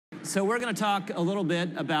So we're going to talk a little bit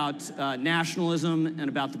about nationalism and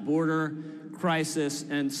about the border crisis.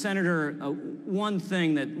 And Senator, one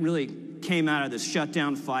thing that really came out of this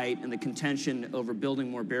shutdown fight and the contention over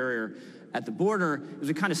building more barrier at the border is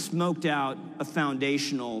it kind of smoked out a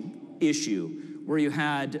foundational issue where you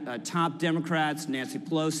had top Democrats, Nancy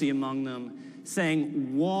Pelosi among them,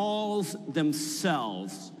 saying walls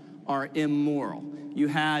themselves are immoral. You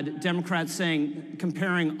had Democrats saying,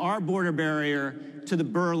 comparing our border barrier to the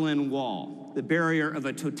Berlin Wall, the barrier of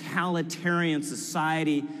a totalitarian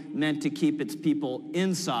society meant to keep its people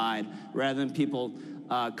inside rather than people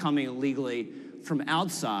coming illegally from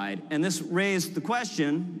outside. And this raised the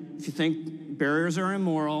question, if you think barriers are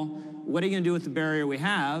immoral, what are you going to do with the barrier we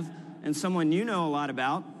have? And someone you know a lot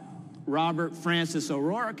about, Robert Francis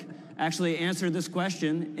O'Rourke, actually answered this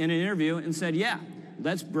question in an interview and said, yeah,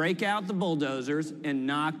 let's break out the bulldozers and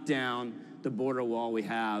knock down the border wall we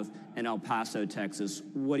have in El Paso, Texas.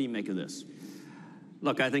 What do you make of this?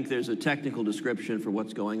 Look, I think there's a technical description for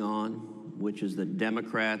what's going on, which is that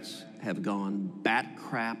Democrats have gone bat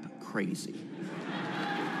crap crazy.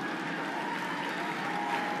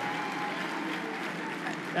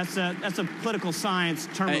 That's a political science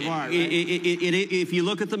term of art, right? If you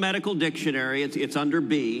look at the medical dictionary, it's under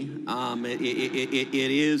B. It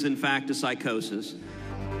is, in fact, a psychosis.